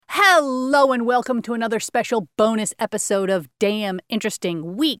Hello and welcome to another special bonus episode of Damn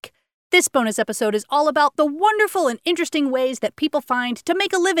Interesting Week. This bonus episode is all about the wonderful and interesting ways that people find to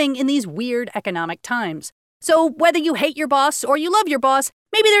make a living in these weird economic times. So whether you hate your boss or you love your boss,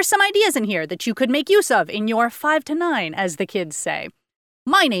 maybe there's some ideas in here that you could make use of in your 5 to 9, as the kids say.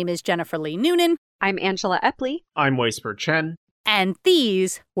 My name is Jennifer Lee Noonan. I'm Angela Epley. I'm Weisper Chen. And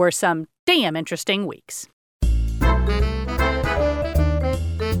these were some damn interesting weeks.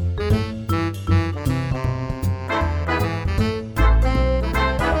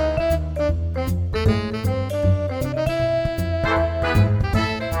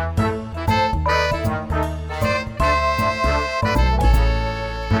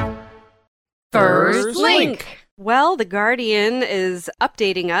 First Link. Well, The Guardian is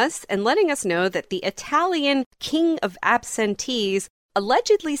updating us and letting us know that the Italian king of absentees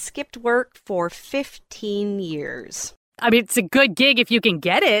allegedly skipped work for 15 years. I mean, it's a good gig if you can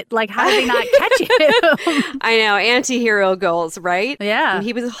get it. Like, how did they not catch him? I know, anti-hero goals, right? Yeah. And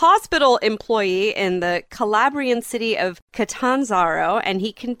he was a hospital employee in the Calabrian city of Catanzaro, and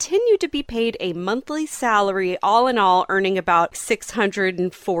he continued to be paid a monthly salary, all in all, earning about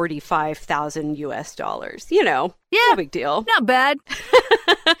 $645,000 US. You know, no big deal. Not bad.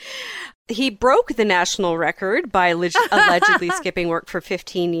 He broke the national record by allegedly skipping work for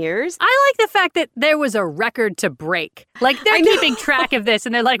 15 years. I like the fact that there was a record to break. Like, they're keeping track of this,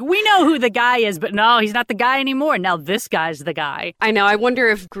 and they're like, we know who the guy is, but no, he's not the guy anymore. Now this guy's the guy. I know. I wonder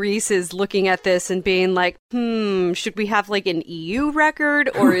if Greece is looking at this and being like, should we have like an EU record,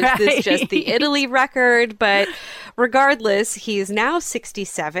 or is this just the Italy record? But regardless, he is now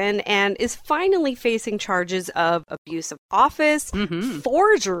 67 and is finally facing charges of abuse of office,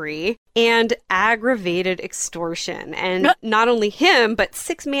 forgery, and aggravated extortion. And not only him, but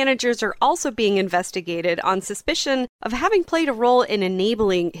 6 managers are also being investigated on suspicion of having played a role in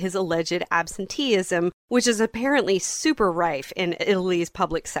enabling his alleged absenteeism, which is apparently super rife in Italy's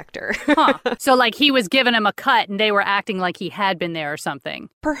public sector. So, like, he was giving him a cut and they were acting like he had been there or something.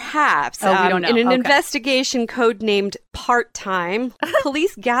 Perhaps. We don't know. In an investigation codenamed Part-Time,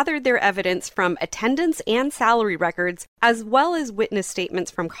 police gathered their evidence from attendance and salary records, as well as witness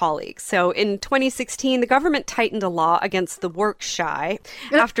statements from colleagues. So in 2016, the government tightened a law against the work shy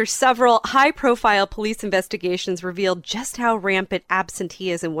after several high-profile police investigations revealed just how rampant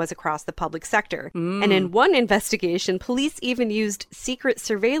absenteeism was across the public sector. And in one investigation, police even used secret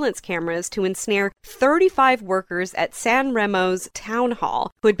surveillance cameras to ensnare 35 workers at San Remo's town hall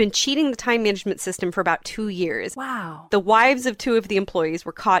who had been cheating the time management system for about 2 years. Wow. The wives of 2 of the employees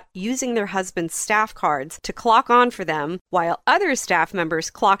were caught using their husbands' staff cards to clock on for them, while other staff members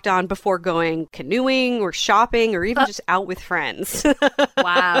clocked on before going canoeing or shopping or even just out with friends.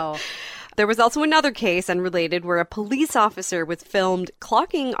 Wow. There was also another case, unrelated, where a police officer was filmed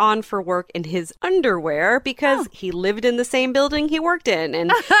clocking on for work in his underwear because he lived in the same building he worked in.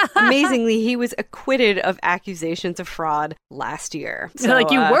 And amazingly, he was acquitted of accusations of fraud last year. So,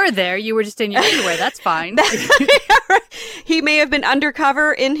 like, you were there, you were just in your underwear. That's fine. He may have been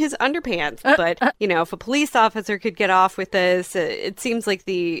undercover in his underpants, but, you know, if a police officer could get off with this, it seems like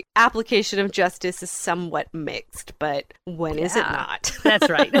the application of justice is somewhat mixed. But when is it not? That's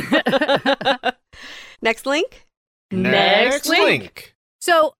right. Next link? Next link.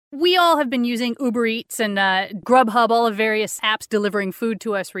 So we all have been using Uber Eats and Grubhub, all of various apps delivering food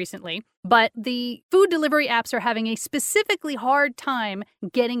to us recently. But the food delivery apps are having a specifically hard time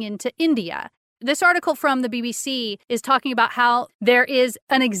getting into India. This article from the BBC is talking about how there is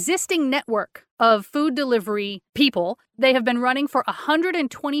an existing network of food delivery people. They have been running for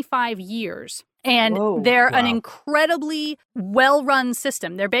 125 years. And they're an incredibly well-run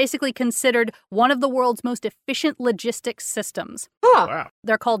system. They're basically considered one of the world's most efficient logistics systems. Wow.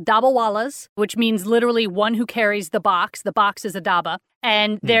 They're called dabawalas, which means literally one who carries the box. The box is a daba.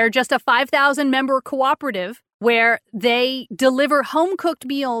 And they're just a 5,000-member cooperative where they deliver home-cooked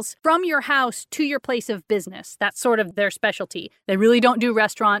meals from your house to your place of business. That's sort of their specialty. They really don't do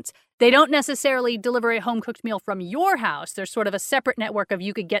restaurants. They don't necessarily deliver a home-cooked meal from your house. There's sort of a separate network of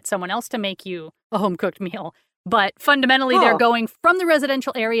you could get someone else to make you a home-cooked meal. But fundamentally, they're going from the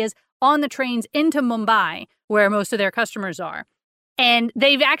residential areas on the trains into Mumbai, where most of their customers are. And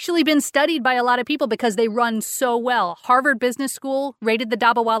they've actually been studied by a lot of people because they run so well. Harvard Business School rated the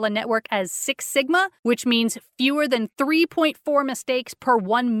Dabawala network as 6 Sigma, which means fewer than 3.4 mistakes per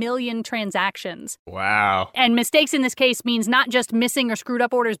 1 million transactions. Wow. And mistakes in this case means not just missing or screwed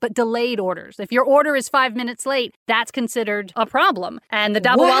up orders, but delayed orders. If your order is 5 minutes late, that's considered a problem. And the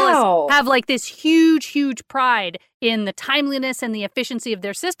Dabawalas have like this huge, huge pride in the timeliness and the efficiency of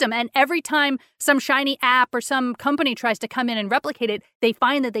their system. And every time some shiny app or some company tries to come in and replicate it, they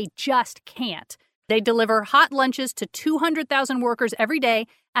find that they just can't. They deliver hot lunches to 200,000 workers every day,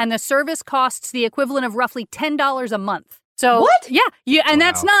 and the service costs the equivalent of roughly $10 a month. So, what? Yeah, and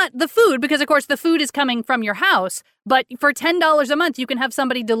that's not the food, because, of course, the food is coming from your house. But for $10 a month, you can have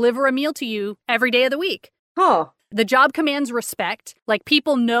somebody deliver a meal to you every day of the week. Huh. The job commands respect. Like,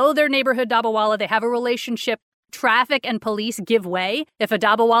 people know their neighborhood Dabbawala. They have a relationship. Traffic and police give way. If a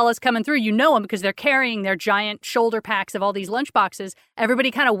Dabbawala is coming through, you know them because they're carrying their giant shoulder packs of all these lunch boxes.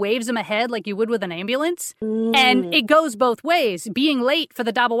 Everybody kind of waves them ahead like you would with an ambulance. And it goes both ways. Being late for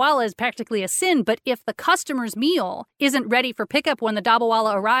the Dabbawala is practically a sin, but if the customer's meal isn't ready for pickup when the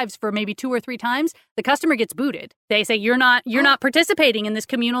Dabbawala arrives for maybe 2 or 3 times, the customer gets booted. They say, you're not participating in this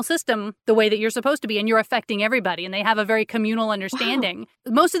communal system the way that you're supposed to be, and you're affecting everybody. And they have a very communal understanding.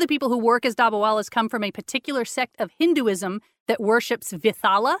 Wow. Most of the people who work as Dabbawalas come from a particular sect of Hinduism that worships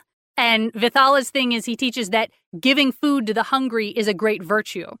Vithala. And Vithala's thing is he teaches that giving food to the hungry is a great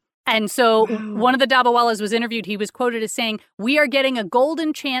virtue. And so one of the Dabbawalas was interviewed. He was quoted as saying, "We are getting a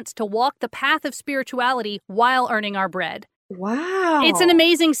golden chance to walk the path of spirituality while earning our bread." Wow. It's an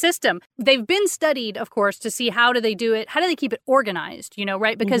amazing system. They've been studied, of course, to see how do they do it, how do they keep it organized,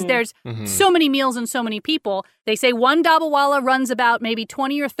 right? Because there's so many meals and so many people. They say one Dabbawala runs about maybe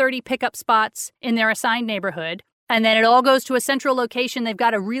 20 or 30 pickup spots in their assigned neighborhood. And then it all goes to a central location. They've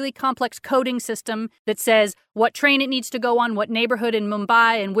got a really complex coding system that says what train it needs to go on, what neighborhood in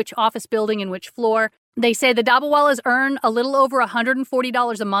Mumbai, and which office building and which floor. They say the Dabbawalas earn a little over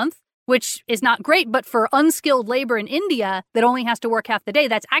 $140 a month, which is not great, but for unskilled labor in India that only has to work half the day,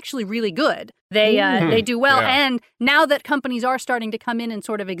 that's actually really good. They do well. Yeah. And now that companies are starting to come in and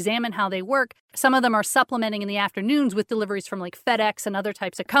sort of examine how they work, some of them are supplementing in the afternoons with deliveries from like FedEx and other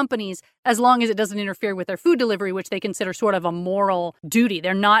types of companies, as long as it doesn't interfere with their food delivery, which they consider sort of a moral duty.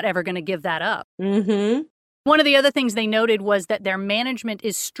 They're not ever going to give that up. One of the other things they noted was that their management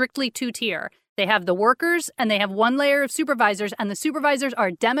is strictly 2-tier. They have the workers and they have one layer of supervisors, and the supervisors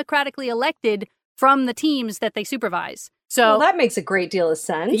are democratically elected from the teams that they supervise. So that makes a great deal of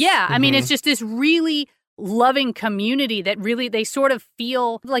sense. Yeah. I mean, it's just this really loving community that really, they sort of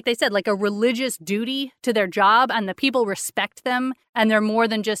feel, like they said, like a religious duty to their job, and the people respect them. And they're more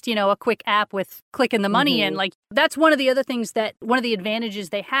than just, a quick app with clicking the money in. Like, that's one of the other things one of the advantages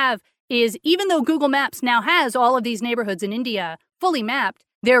they have is, even though Google Maps now has all of these neighborhoods in India fully mapped,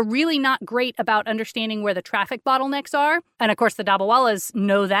 they're really not great about understanding where the traffic bottlenecks are. And of course, the Dabbawalas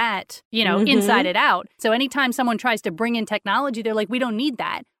know that, inside and out. So anytime someone tries to bring in technology, they're like, we don't need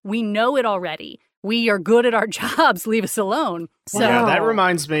that. We know it already. We are good at our jobs. Leave us alone. So, yeah, that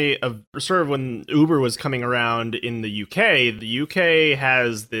reminds me of sort of when Uber was coming around in the UK. The UK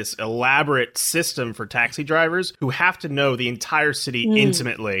has this elaborate system for taxi drivers who have to know the entire city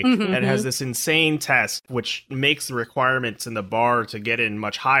intimately, and has this insane test, which makes the requirements in the bar to get in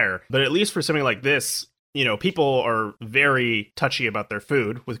much higher. But at least for something like this, people are very touchy about their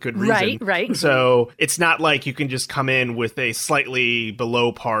food with good reason. Right. So it's not like you can just come in with a slightly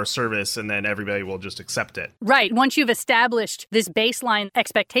below par service and then everybody will just accept it. Right. Once you've established this baseline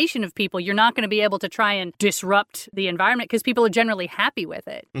expectation of people, you're not going to be able to try and disrupt the environment because people are generally happy with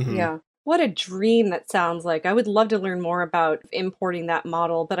it. Yeah. What a dream that sounds like. I would love to learn more about importing that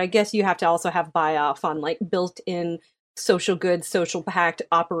model, but I guess you have to also have buy-off on like built-in social goods, social pact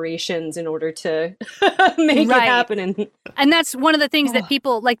operations in order to make it happen. And that's one of the things that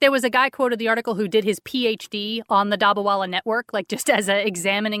people, like there was a guy quoted the article who did his PhD on the Dabbawala network, like just as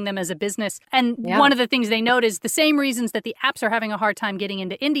examining them as a business. And one of the things they note is the same reasons that the apps are having a hard time getting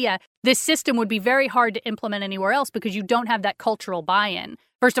into India, this system would be very hard to implement anywhere else because you don't have that cultural buy-in.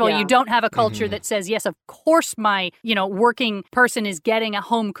 First of all, you don't have a culture that says, yes, of course my, working person is getting a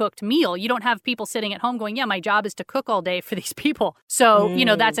home-cooked meal. You don't have people sitting at home going, yeah, my job is to cook all day for these people. So,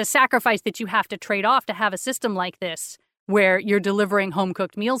 that's a sacrifice that you have to trade off to have a system like this where you're delivering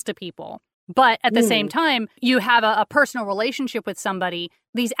home-cooked meals to people. But at the same time, you have a personal relationship with somebody.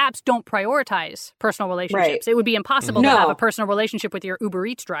 These apps don't prioritize personal relationships. It would be impossible to have a personal relationship with your Uber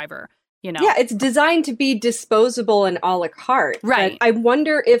Eats driver. Yeah, it's designed to be disposable and a la carte. Right. But I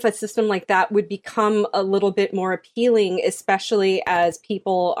wonder if a system like that would become a little bit more appealing, especially as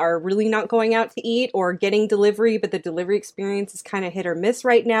people are really not going out to eat or getting delivery, but the delivery experience is kind of hit or miss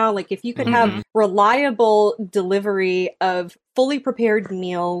right now. Like if you could have reliable delivery of fully prepared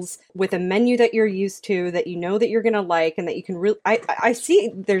meals with a menu that you're used to, that you know that you're going to like, and that you can really, I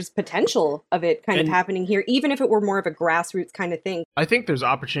see there's potential of it kind of happening here, even if it were more of a grassroots kind of thing. I think there's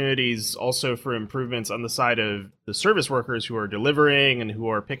opportunities also for improvements on the side of the service workers who are delivering and who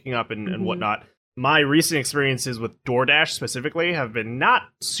are picking up and whatnot. My recent experiences with DoorDash specifically have been not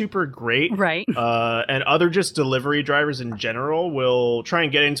super great. Right. And other just delivery drivers in general will try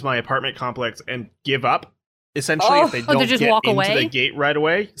and get into my apartment complex and give up. Essentially, if they don't just get walk into away? the gate right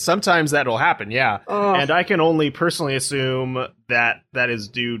away. Sometimes that'll happen, yeah. And I can only personally assume that that is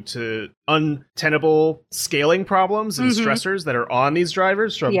due to untenable scaling problems and stressors that are on these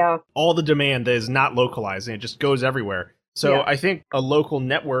drivers from all the demand that is not localized, and it just goes everywhere. So I think a local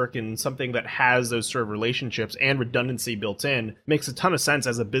network and something that has those sort of relationships and redundancy built in makes a ton of sense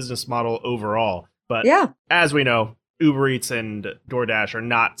as a business model overall. But as we know, Uber Eats and DoorDash are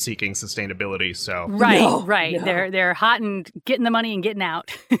not seeking sustainability, so Right. No. They're hot and getting the money and getting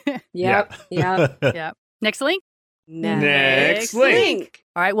out. Yep. Next link. Next link.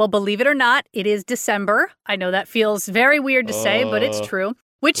 All right. Well, believe it or not, it is December. I know that feels very weird to say, but it's true.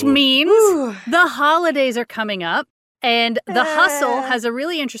 Which means the holidays are coming up. And The Hustle has a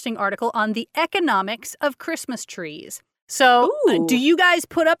really interesting article on the economics of Christmas trees. So do you guys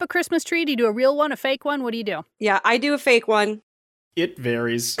put up a Christmas tree? Do you do a real one, a fake one? What do you do? Yeah, I do a fake one. It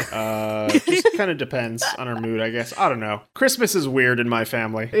varies. Just kind of depends on our mood, I guess. I don't know. Christmas is weird in my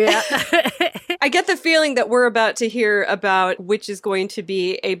family. Yeah. I get the feeling that we're about to hear about which is going to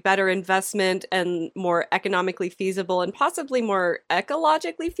be a better investment and more economically feasible and possibly more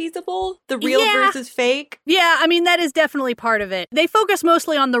ecologically feasible. The real versus fake. Yeah, I mean, that is definitely part of it. They focus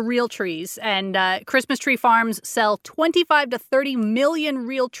mostly on the real trees, and Christmas tree farms sell 25 to 30 million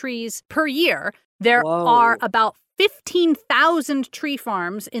real trees per year. There are about 15,000 tree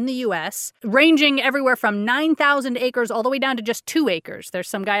farms in the U.S., ranging everywhere from 9,000 acres all the way down to just 2 acres. There's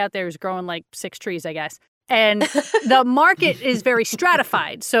some guy out there who's growing like 6 trees, I guess. And the market is very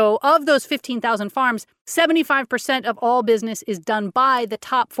stratified. So of those 15,000 farms, 75% of all business is done by the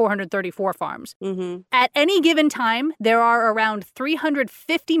top 434 farms. At any given time, there are around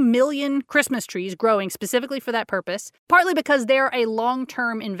 350 million Christmas trees growing specifically for that purpose, partly because they're a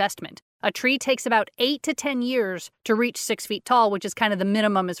long-term investment. A tree takes about 8 to 10 years to reach 6 feet tall, which is kind of the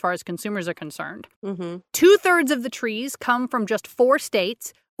minimum as far as consumers are concerned. 2/3 of the trees come from just 4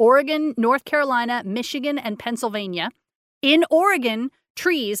 states: Oregon, North Carolina, Michigan, and Pennsylvania. In Oregon,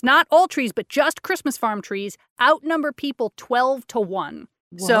 trees, not all trees, but just Christmas farm trees, outnumber people 12 to 1.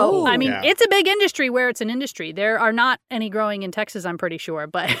 So, I mean, it's a big industry where it's an industry. There are not any growing in Texas, I'm pretty sure,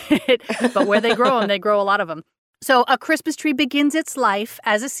 but where they grow them, they grow a lot of them. So a Christmas tree begins its life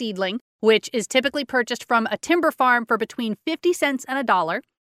as a seedling, which is typically purchased from a timber farm for between 50 cents and $1.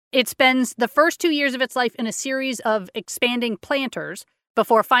 It spends the first 2 years of its life in a series of expanding planters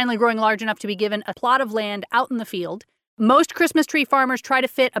before finally growing large enough to be given a plot of land out in the field. Most Christmas tree farmers try to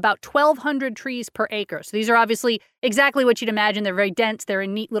fit about 1,200 trees per acre. So these are obviously exactly what you'd imagine. They're very dense. They're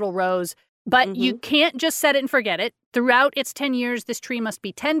in neat little rows. But you can't just set it and forget it. Throughout its 10 years, this tree must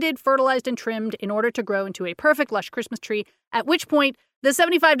be tended, fertilized, and trimmed in order to grow into a perfect, lush Christmas tree, at which point the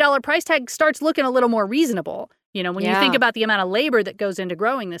 $75 price tag starts looking a little more reasonable, you know, when you think about the amount of labor that goes into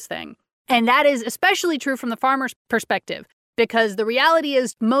growing this thing. And that is especially true from the farmer's perspective, because the reality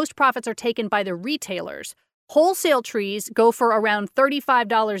is most profits are taken by the retailers. Wholesale trees go for around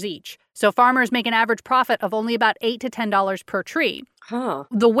 $35 each. So farmers make an average profit of only about $8 to $10 per tree.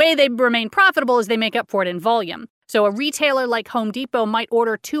 The way they remain profitable is they make up for it in volume. So a retailer like Home Depot might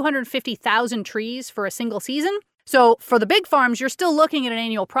order 250,000 trees for a single season. So for the big farms, you're still looking at an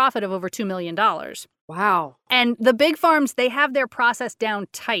annual profit of over $2 million. Wow. And the big farms, they have their process down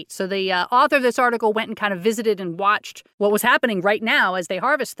tight. So the author of this article went and kind of visited and watched what was happening right now as they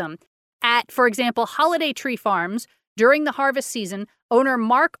harvest them. At, for example, Holiday Tree Farms, during the harvest season, owner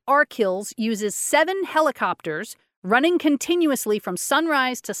Mark Arkills uses 7 helicopters running continuously from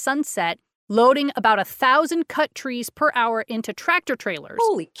sunrise to sunset, loading about 1,000 cut trees per hour into tractor trailers.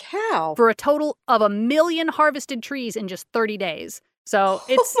 Holy cow. For a total of 1 million harvested trees in just 30 days. So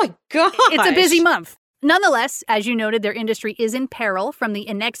it's, oh my gosh. It's a busy month. Nonetheless, as you noted, their industry is in peril from the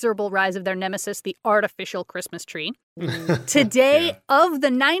inexorable rise of their nemesis, the artificial Christmas tree. Today, of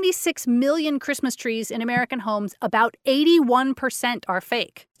the 96 million Christmas trees in American homes, about 81% are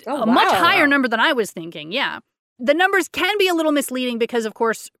fake. Oh, a much higher number than I was thinking, yeah. The numbers can be a little misleading because, of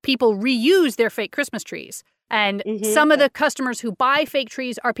course, people reuse their fake Christmas trees. And some of the customers who buy fake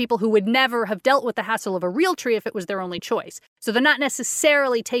trees are people who would never have dealt with the hassle of a real tree if it was their only choice. So they're not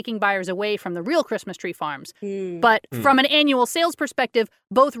necessarily taking buyers away from the real Christmas tree farms. But from an annual sales perspective,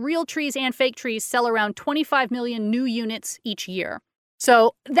 both real trees and fake trees sell around 25 million new units each year.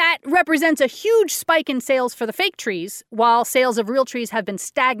 So that represents a huge spike in sales for the fake trees, while sales of real trees have been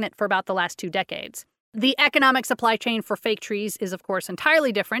stagnant for about the last 2 decades. The economic supply chain for fake trees is, of course,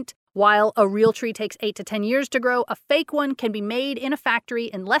 entirely different. While a real tree takes 8 to 10 years to grow, a fake one can be made in a factory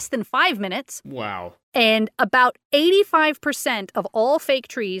in less than 5 minutes. Wow. And about 85% of all fake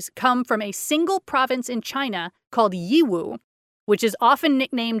trees come from a single province in China called Yiwu, which is often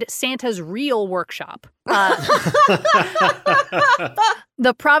nicknamed Santa's real workshop.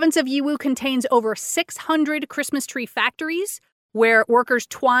 The province of Yiwu contains over 600 Christmas tree factories, where workers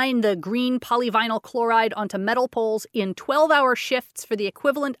twine the green polyvinyl chloride onto metal poles in 12-hour shifts for the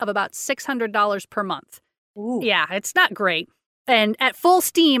equivalent of about $600 per month. Ooh. Yeah, it's not great. And at full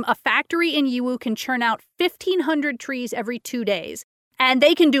steam, a factory in Yiwu can churn out 1,500 trees every 2 days. And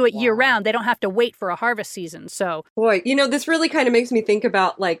they can do it year-round. They don't have to wait for a harvest season, so... Boy, this really kind of makes me think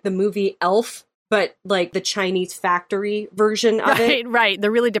about, like, the movie Elf, but, like, the Chinese factory version of it. Right. The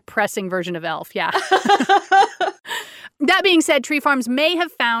really depressing version of Elf, yeah. That being said, tree farms may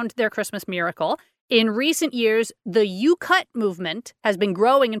have found their Christmas miracle. In recent years, the U-Cut movement has been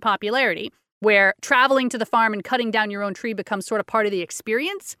growing in popularity, where traveling to the farm and cutting down your own tree becomes sort of part of the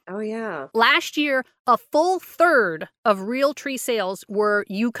experience. Oh, yeah. Last year, a full third of real tree sales were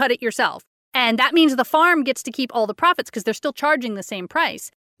you cut it yourself. And that means the farm gets to keep all the profits because they're still charging the same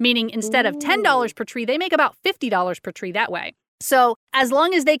price, meaning instead of $10 per tree, they make about $50 per tree that way. So as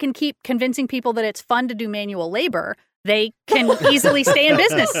long as they can keep convincing people that it's fun to do manual labor, they can easily stay in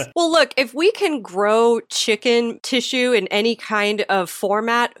business. Well, look, if we can grow chicken tissue in any kind of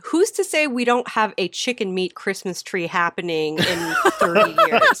format, who's to say we don't have a chicken meat Christmas tree happening in 30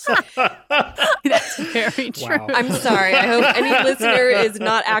 years? That's very true. Wow. I'm sorry. I hope any listener is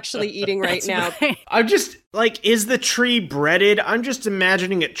not actually eating right now. Right. I'm just, like, is the tree breaded? I'm just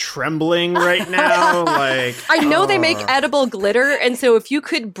imagining it trembling right now. Like, I know they make edible glitter, and so if you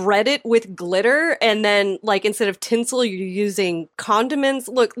could bread it with glitter and then, like, instead of tinsel, you're using condiments.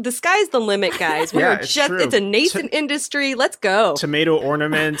 Look, the sky's the limit, guys. It's true. It's a nascent industry. Let's go. Tomato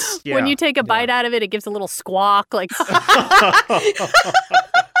ornaments. Yeah. When you take a bite out of it, it gives a little squawk, like...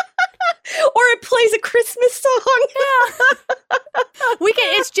 Or it plays a Christmas song.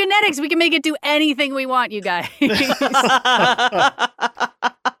 It's genetics. We can make it do anything we want, you guys.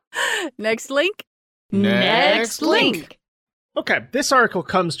 Next link. Next link. Okay, this article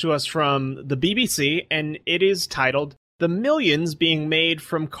comes to us from the BBC, and it is titled, "The Millions Being Made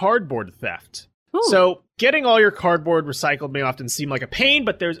from Cardboard Theft." Ooh. So, getting all your cardboard recycled may often seem like a pain,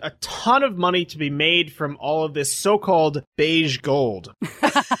 but there's a ton of money to be made from all of this so-called beige gold.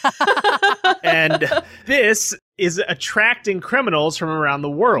 And this is attracting criminals from around the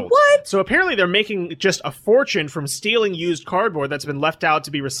world. What? So apparently they're making just a fortune from stealing used cardboard that's been left out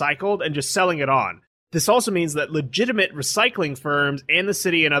to be recycled and just selling it on. This also means that legitimate recycling firms and the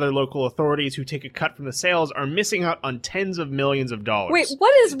city and other local authorities who take a cut from the sales are missing out on tens of millions of dollars. Wait,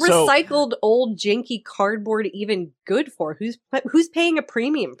 what is recycled old janky cardboard even good for? Who's paying a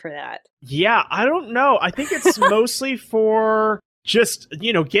premium for that? Yeah, I don't know. I think it's mostly for just,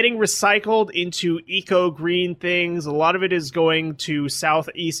 getting recycled into eco-green things. A lot of it is going to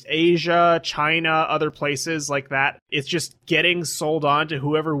Southeast Asia, China, other places like that. It's just getting sold on to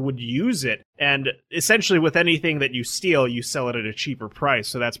whoever would use it. And essentially with anything that you steal, you sell it at a cheaper price.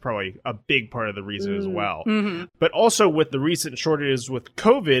 So that's probably a big part of the reason as well. Mm-hmm. But also with the recent shortages with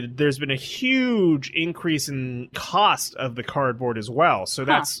COVID, there's been a huge increase in cost of the cardboard as well. So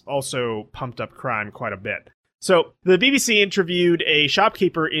that's also pumped up crime quite a bit. So, the BBC interviewed a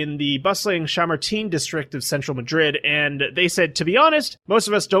shopkeeper in the bustling Chamartín district of central Madrid, and they said, to be honest, most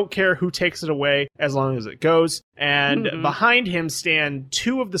of us don't care who takes it away as long as it goes. And behind him stand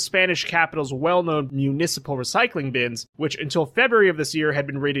two of the Spanish capital's well-known municipal recycling bins, which until February of this year had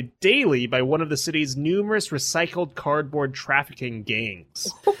been raided daily by one of the city's numerous recycled cardboard trafficking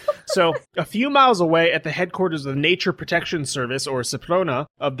gangs. So, a few miles away at the headquarters of the Nature Protection Service, or Seprona,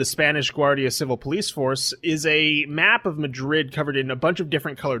 of the Spanish Guardia Civil Police Force, is a map of Madrid covered in a bunch of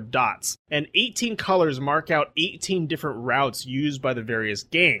different colored dots. And 18 colors mark out 18 different routes used by the various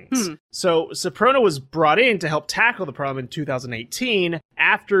gangs. So, Seprona was brought in to help tackle the problem in 2018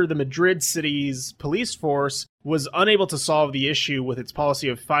 after the Madrid city's police force was unable to solve the issue with its policy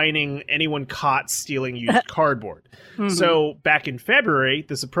of fining anyone caught stealing used cardboard. So back in February,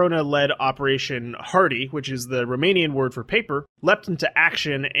 the Seprona-led Operation Hardy, which is the Romanian word for paper, leapt into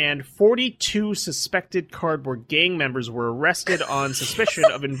action, and 42 suspected cardboard gang members were arrested on suspicion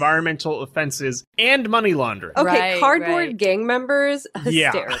of environmental offenses and money laundering. Okay, Right, cardboard right. gang members?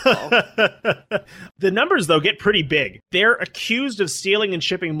 Hysterical. The numbers, though, get pretty big. They're accused of stealing and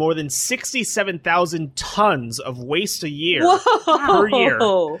shipping more than 67,000 tons tons of waste a year. Whoa. Per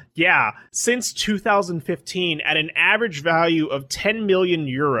year. Yeah, since 2015 at an average value of 10 million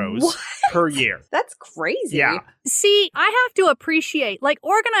euros per year. That's crazy. Yeah. See, I have to appreciate, like,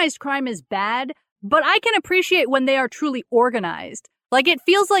 organized crime is bad, but I can appreciate when they are truly organized. Like, it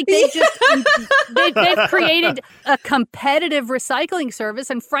feels like they just, they've created a competitive recycling service,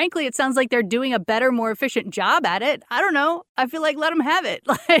 and frankly, it sounds like they're doing a better, more efficient job at it. I don't know. I feel like let them have it.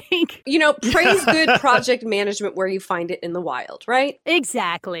 Like, You know, praise good project management where you find it in the wild, right?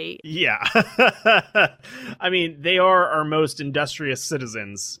 exactly. Yeah. I mean, they are our most industrious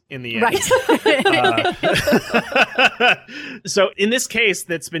citizens in the end. Right. So in this case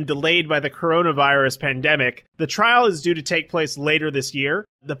that's been delayed by the coronavirus pandemic, the trial is due to take place later this year.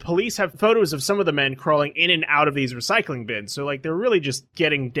 The police have photos of some of the men crawling in and out of these recycling bins. So, like, they're really just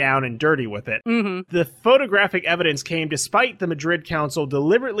getting down and dirty with it. Mm-hmm. The photographic evidence came despite the Madrid Council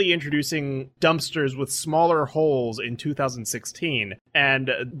deliberately introducing dumpsters with smaller holes in 2016. And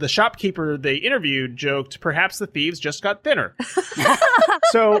the shopkeeper they interviewed joked, perhaps the thieves just got thinner.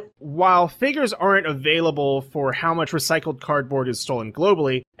 So, while figures aren't available for how much recycled cardboard is stolen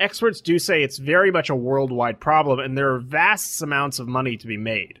globally, experts do say it's very much a worldwide problem, and there are vast amounts of money to be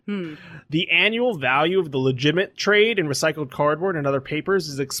made. The annual value of the legitimate trade in recycled cardboard and other papers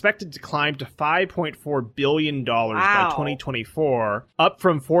is expected to climb to $5.4 billion by Wow. 2024, up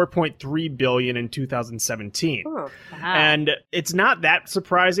from $4.3 billion in 2017. Oh. Wow. And it's not that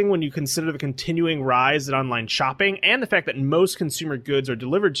surprising when you consider the continuing rise in online shopping and the fact that most consumer goods are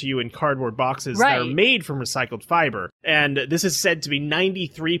delivered to you in cardboard boxes that are Right. made from recycled fiber. And this is said to be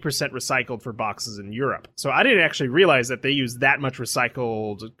 93% recycled for boxes in Europe. So I didn't actually realize that they use that much recycled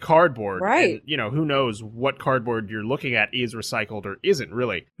cardboard. Right. And, you know, who knows what cardboard you're looking at is recycled or isn't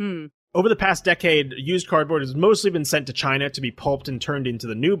really. Hmm. Over the past decade, used cardboard has mostly been sent to China to be pulped and turned into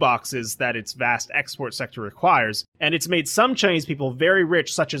the new boxes that its vast export sector requires, and it's made some Chinese people very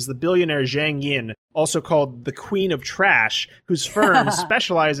rich, such as the billionaire Zhang Yin, also called the Queen of Trash, whose firm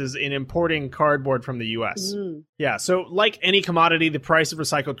specializes in importing cardboard from the US. Yeah, so like any commodity, the price of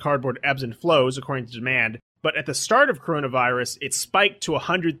recycled cardboard ebbs and flows according to demand. But at the start of coronavirus, it spiked to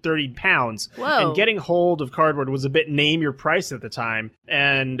 130 pounds. Whoa. And getting hold of cardboard was a bit name your price at the time.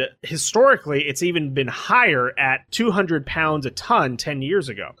 And historically, it's even been higher at 200 pounds a ton 10 years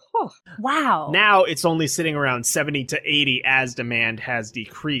ago. Wow. Now it's only sitting around 70 to 80 as demand has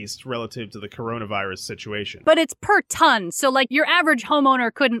decreased relative to the coronavirus situation. But it's per ton. So, like, your average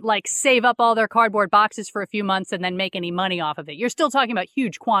homeowner couldn't, like, save up all their cardboard boxes for a few months and then make any money off of it. You're still talking about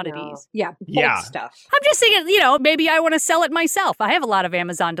huge quantities. Yeah, bulk Yeah. stuff. I'm just thinking, you know, maybe I want to sell it myself. I have a lot of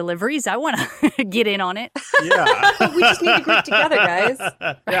Amazon deliveries. I want to get in on it. Yeah. We just need to group together, guys.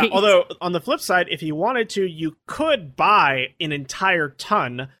 Yeah, Right. although on the flip side, if you wanted to, you could buy an entire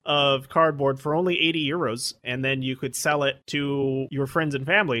ton of cardboard for only 80 euros, and then you could sell it to your friends and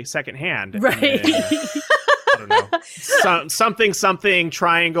family secondhand. And Right. then, I don't know. Something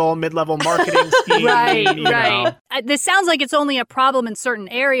triangle mid-level marketing scheme. Right, you know. right. This sounds like it's only a problem in certain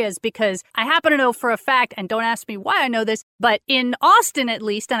areas because I happen to know for a fact, and don't ask me why I know this, but in Austin at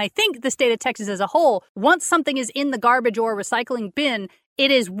least, and I think the state of Texas as a whole, once something is in the garbage or recycling bin,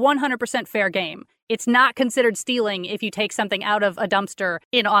 it is 100% fair game. It's not considered stealing if you take something out of a dumpster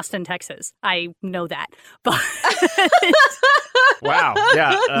in Austin, Texas. I know that. But Wow.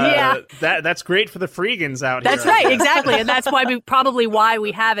 Yeah. Yeah. That's great for the freegans out that's here. right, exactly. And that's why why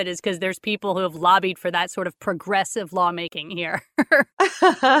we have it is because there's people who have lobbied for that sort of progressive lawmaking here.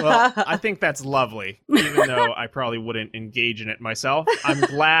 Well, I think that's lovely, even though I probably wouldn't engage in it myself. I'm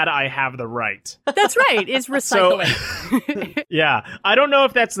glad I have the right. That's right. It's recycling. Yeah. I don't know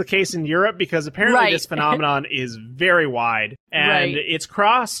if that's the case in Europe because apparently Right. this phenomenon is very wide and Right. it's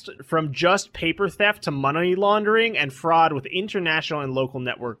crossed from just paper theft to money laundering and fraud with international and local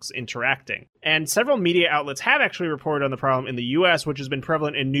networks interacting. And several media outlets have actually reported on the problem in the U.S., which has been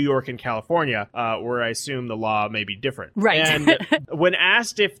prevalent in New York and California, where I assume the law may be different. Right. And when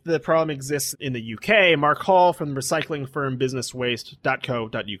asked if the problem exists in the UK, Mark Hall from the recycling firm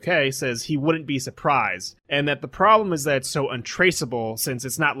businesswaste.co.uk says he wouldn't be surprised, and that the problem is that it's so untraceable since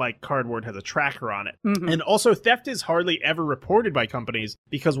it's not like cardboard has a tracker on it. Mhm. And also, theft is hardly ever reported by companies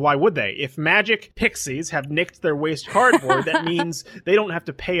because why would they? If Magic Pixies have nicked their waste cardboard, that means they don't have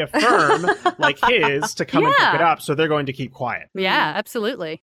to pay a firm like his to come and pick Yeah. it up, so they're going to keep quiet. Yeah,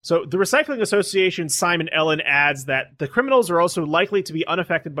 absolutely. So the Recycling Association Simon Ellen adds that the criminals are also likely to be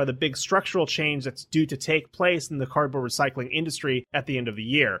unaffected by the big structural change that's due to take place in the cardboard recycling industry at the end of the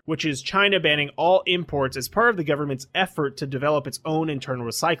year, which is China banning all imports as part of the government's effort to develop its own internal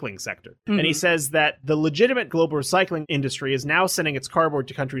recycling sector. Mm-hmm. And he says that the legitimate global recycling industry is now sending its cardboard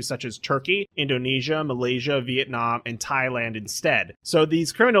to countries such as Turkey, Indonesia, Malaysia, Vietnam, and Thailand instead. So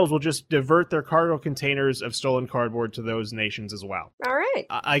these criminals will just divert their cargo containers of stolen cardboard to those nations as well. All right.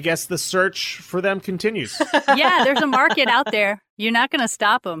 I guess the search for them continues. Yeah, there's a market out there. You're not going to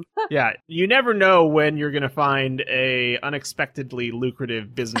stop them. Yeah, you never know when you're going to find a unexpectedly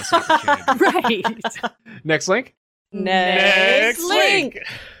lucrative business opportunity. Right. Next link. Next link.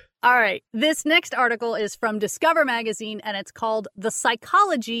 All right. This next article is from Discover Magazine, and it's called The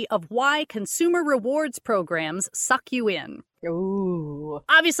Psychology of Why Consumer Rewards Programs Suck You In. Ooh.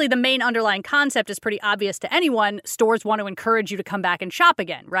 Obviously, the main underlying concept is pretty obvious to anyone. Stores want to encourage you to come back and shop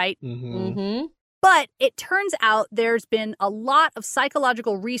again, right? Mm-hmm. But it turns out there's been a lot of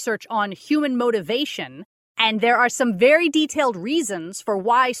psychological research on human motivation, and there are some very detailed reasons for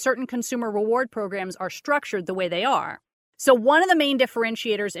why certain consumer reward programs are structured the way they are. So one of the main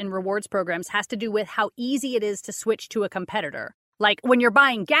differentiators in rewards programs has to do with how easy it is to switch to a competitor. Like when you're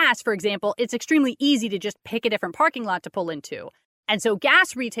buying gas, for example, it's extremely easy to just pick a different parking lot to pull into. And so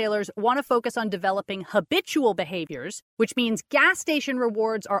gas retailers want to focus on developing habitual behaviors, which means gas station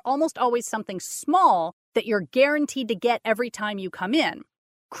rewards are almost always something small that you're guaranteed to get every time you come in.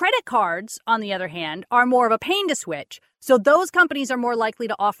 Credit cards, on the other hand, are more of a pain to switch. So those companies are more likely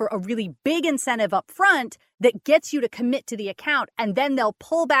to offer a really big incentive up front that gets you to commit to the account, and then they'll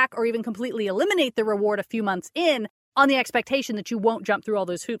pull back or even completely eliminate the reward a few months in on the expectation that you won't jump through all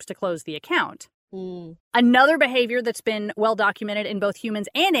those hoops to close the account. Another behavior that's been well documented in both humans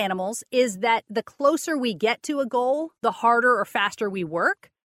and animals is that the closer we get to a goal, the harder or faster we work.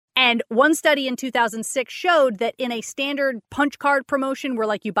 And one study in 2006 showed that in a standard punch card promotion where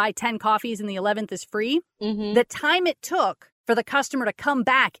like you buy 10 coffees and the 11th is free, the time it took for the customer to come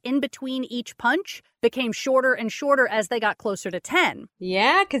back in between each punch became shorter and shorter as they got closer to 10.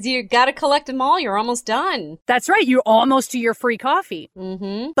 Yeah, because you got to collect them all. You're almost done. That's right. You're almost to your free coffee.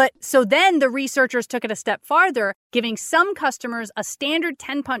 Mm-hmm. But so then the researchers took it a step farther, giving some customers a standard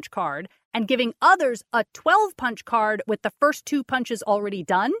 10-punch card and giving others a 12-punch card with the first 2 punches already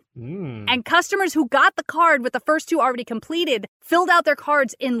done. And customers who got the card with the first 2 already completed filled out their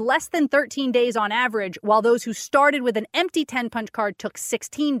cards in less than 13 days on average, while those who started with an empty 10-punch card took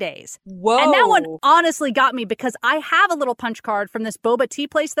 16 days. Whoa. And that one honestly got me because I have a little punch card from this boba tea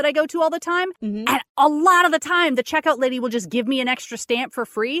place that I go to all the time. And a lot of the time, the checkout lady will just give me an extra stamp for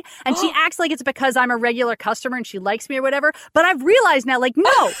free. And she acts like it's because I'm a regular customer and she likes me or whatever. But I've realized now, like,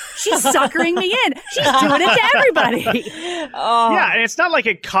 no, she's suckering me in. She's doing it to everybody. Yeah, and it's not like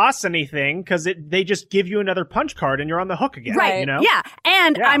it costs anything because they just give you another punch card and you're on the hook again. Right. You know? Yeah.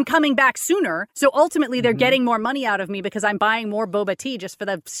 And I'm coming back sooner. So ultimately, they're getting more money out of me because I'm buying more boba tea just for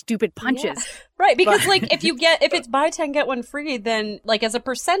the stupid punches. Yeah. Right. Because like if it's buy 10, get 1 free, then like as a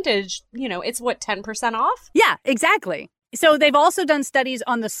percentage, it's what, 10% off? Yeah, exactly. So they've also done studies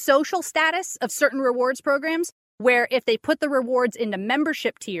on the social status of certain rewards programs, where if they put the rewards into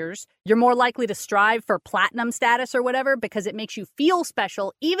membership tiers, you're more likely to strive for platinum status or whatever because it makes you feel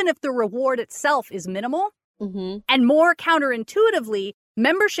special, even if the reward itself is minimal. And more counterintuitively,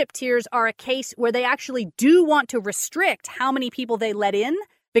 membership tiers are a case where they actually do want to restrict how many people they let in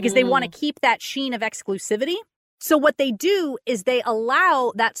because they want to keep that sheen of exclusivity. So what they do is they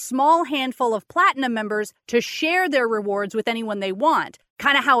allow that small handful of platinum members to share their rewards with anyone they want.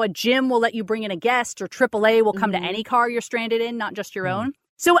 Kind of how a gym will let you bring in a guest or AAA will come to any car you're stranded in, not just your own.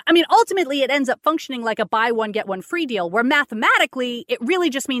 So, I mean, ultimately, it ends up functioning like a buy one, get one free deal, where mathematically, it really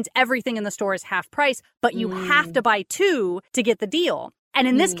just means everything in the store is half price, but you have to buy 2 to get the deal. And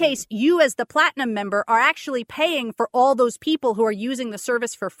in this case, you as the platinum member are actually paying for all those people who are using the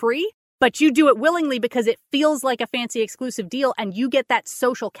service for free, but you do it willingly because it feels like a fancy exclusive deal and you get that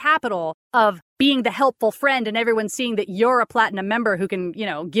social capital of being the helpful friend and everyone seeing that you're a platinum member who can,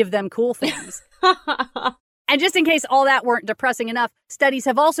 give them cool things. And just in case all that weren't depressing enough, studies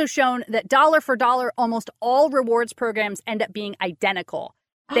have also shown that dollar for dollar, almost all rewards programs end up being identical.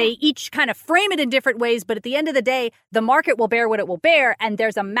 They each kind of frame it in different ways, but at the end of the day, the market will bear what it will bear, and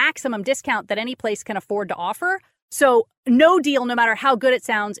there's a maximum discount that any place can afford to offer. So no deal, no matter how good it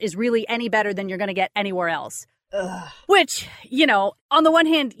sounds, is really any better than you're going to get anywhere else. Which, on the one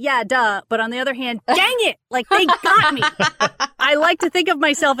hand, yeah, duh. But on the other hand, dang it, like they got me. I like to think of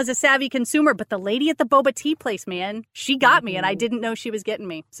myself as a savvy consumer, but the lady at the boba tea place, man, she got me and I didn't know she was getting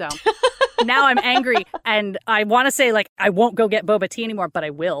me. So now I'm angry, and I want to say, like, I won't go get boba tea anymore, but I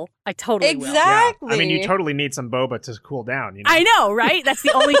will. I totally will. Exactly. Yeah. I mean, you totally need some boba to cool down. You know? I know, right? That's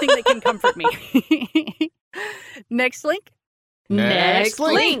the only thing that can comfort me. Next link. Next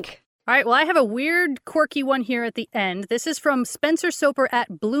link. All right, well, I have a weird, quirky one here at the end. This is from Spencer Soper at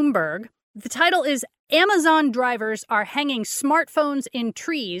Bloomberg. The title is Amazon drivers are hanging smartphones in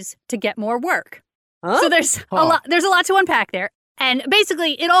trees to get more work. Huh? So there's a lot to unpack there. And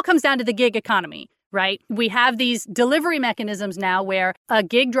basically, it all comes down to the gig economy, right? We have these delivery mechanisms now where a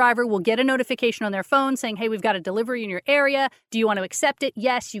gig driver will get a notification on their phone saying, hey, we've got a delivery in your area. Do you want to accept it?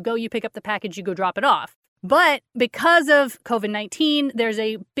 Yes, you go, you pick up the package, you go drop it off. But because of COVID-19, there's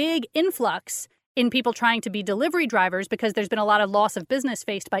a big influx in people trying to be delivery drivers because there's been a lot of loss of business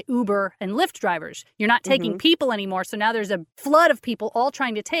faced by Uber and Lyft drivers. You're not taking people anymore, so now there's a flood of people all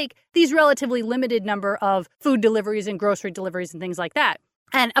trying to take these relatively limited number of food deliveries and grocery deliveries and things like that.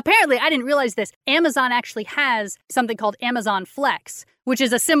 And apparently, I didn't realize this, Amazon actually has something called Amazon Flex, which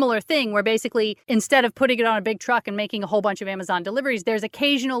is a similar thing where basically instead of putting it on a big truck and making a whole bunch of Amazon deliveries, there's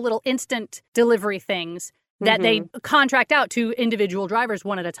occasional little instant delivery things that they contract out to individual drivers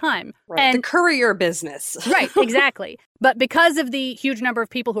one at a time. Right. And the courier business. Right, exactly. But because of the huge number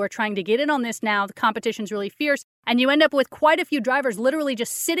of people who are trying to get in on this now, the competition's really fierce. And you end up with quite a few drivers literally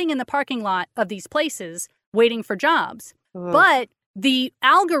just sitting in the parking lot of these places waiting for jobs. But the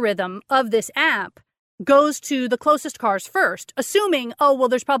algorithm of this app goes to the closest cars first, assuming, oh, well,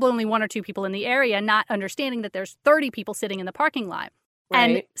 there's probably only one or two people in the area, not understanding that there's 30 people sitting in the parking lot. Right.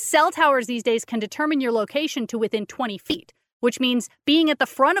 And cell towers these days can determine your location to within 20 feet, which means being at the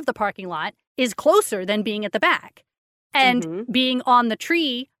front of the parking lot is closer than being at the back. And being on the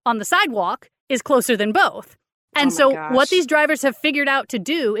tree on the sidewalk is closer than both. And so what these drivers have figured out to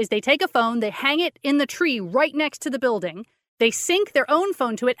do is they take a phone, they hang it in the tree right next to the building, they sync their own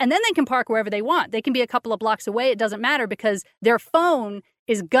phone to it, and then they can park wherever they want. They can be a couple of blocks away. It doesn't matter because their phone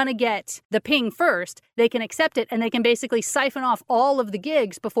is going to get the ping first. They can accept it, and they can basically siphon off all of the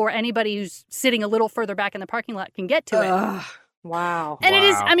gigs before anybody who's sitting a little further back in the parking lot can get to it. Wow. And it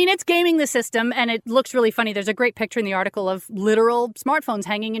is, I mean, it's gaming the system, and it looks really funny. There's a great picture in the article of literal smartphones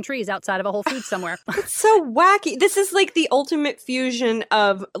hanging in trees outside of a Whole Foods somewhere. It's so wacky. This is like the ultimate fusion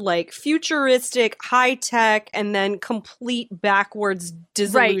of like futuristic, high tech, and then complete backwards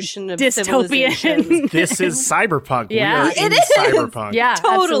dissolution of dystopian. civilization. This is cyberpunk. Yeah. We are in It is. cyberpunk. Yeah,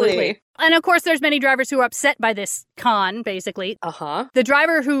 Totally. absolutely. And of course, there's many drivers who are upset by this con, basically. The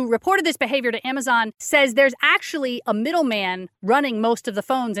driver who reported this behavior to Amazon says there's actually a middleman running most of the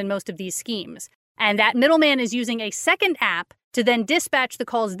phones in most of these schemes. And that middleman is using a second app to then dispatch the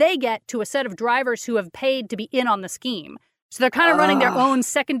calls they get to a set of drivers who have paid to be in on the scheme. So they're kind of running their own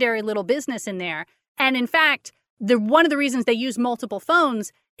secondary little business in there. And in fact, one of the reasons they use multiple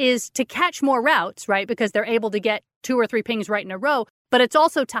phones is to catch more routes, right? Because they're able to get 2 or 3 pings right in a row. But it's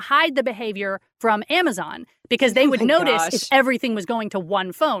also to hide the behavior from Amazon because they would notice if everything was going to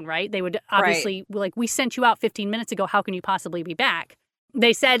one phone, right? They would obviously, like, we sent you out 15 minutes ago. How can you possibly be back?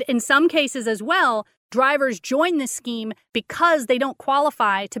 They said in some cases as well, drivers join this scheme because they don't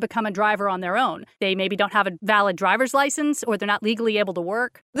qualify to become a driver on their own. They maybe don't have a valid driver's license or they're not legally able to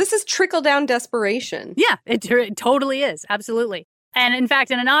work. This is trickle-down desperation. Yeah, it totally is. Absolutely. And in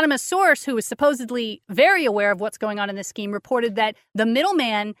fact, an anonymous source who is supposedly very aware of what's going on in this scheme reported that the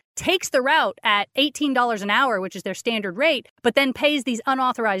middleman takes the route at $18 an hour, which is their standard rate, but then pays these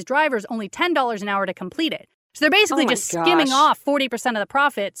unauthorized drivers only $10 an hour to complete it. So they're basically just skimming off 40% of the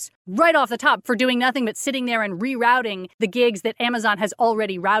profits right off the top for doing nothing but sitting there and rerouting the gigs that Amazon has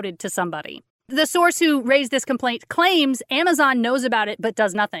already routed to somebody. The source who raised this complaint claims Amazon knows about it but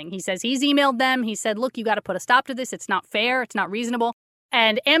does nothing. He says he's emailed them. He said, look, you got to put a stop to this. It's not fair. It's not reasonable.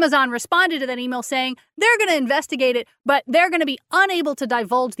 And Amazon responded to that email saying they're going to investigate it, but they're going to be unable to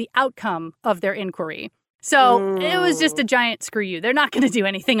divulge the outcome of their inquiry. So it was just a giant screw you. They're not going to do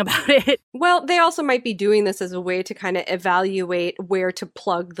anything about it. Well, they also might be doing this as a way to kind of evaluate where to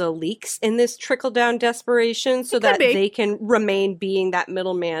plug the leaks in this trickle-down desperation so that they can remain being that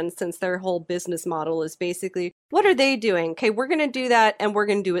middleman since their whole business model is basically, what are they doing? Okay, we're going to do that and we're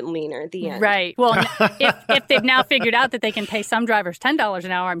going to do it leaner at the end. Right. Well, if they've now figured out that they can pay some drivers $10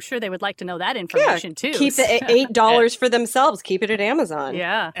 an hour, I'm sure they would like to know that information too. Keep the $8 for themselves. Keep it at Amazon.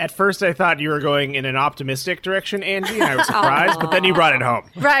 Yeah. At first, I thought you were going in an optimistic direction, Angie, and I was surprised, but then you brought it home.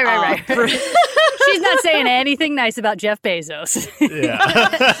 Right. She's not saying anything nice about Jeff Bezos.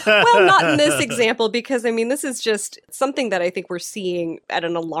 Yeah. Well, not in this example, because, I mean, this is just something that I think we're seeing at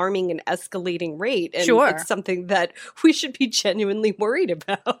an alarming and escalating rate. And Sure. it's something that we should be genuinely worried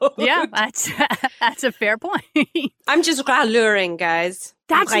about. Yeah, that's a fair point. I'm just alluring, guys.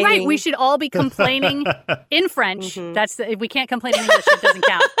 That's right. Complaining. We should all be complaining in French. If we can't complain in English, it doesn't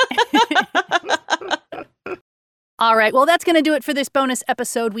count. All right. Well, that's going to do it for this bonus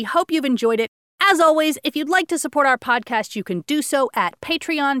episode. We hope you've enjoyed it. As always, if you'd like to support our podcast, you can do so at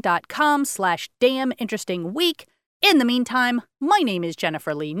patreon.com/damninterestingweek. In the meantime, my name is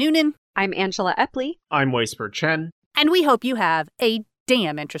Jennifer Lee Noonan. I'm Angela Epley. I'm Weisper Chen. And we hope you have a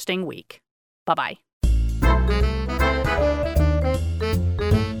damn interesting week. Bye-bye.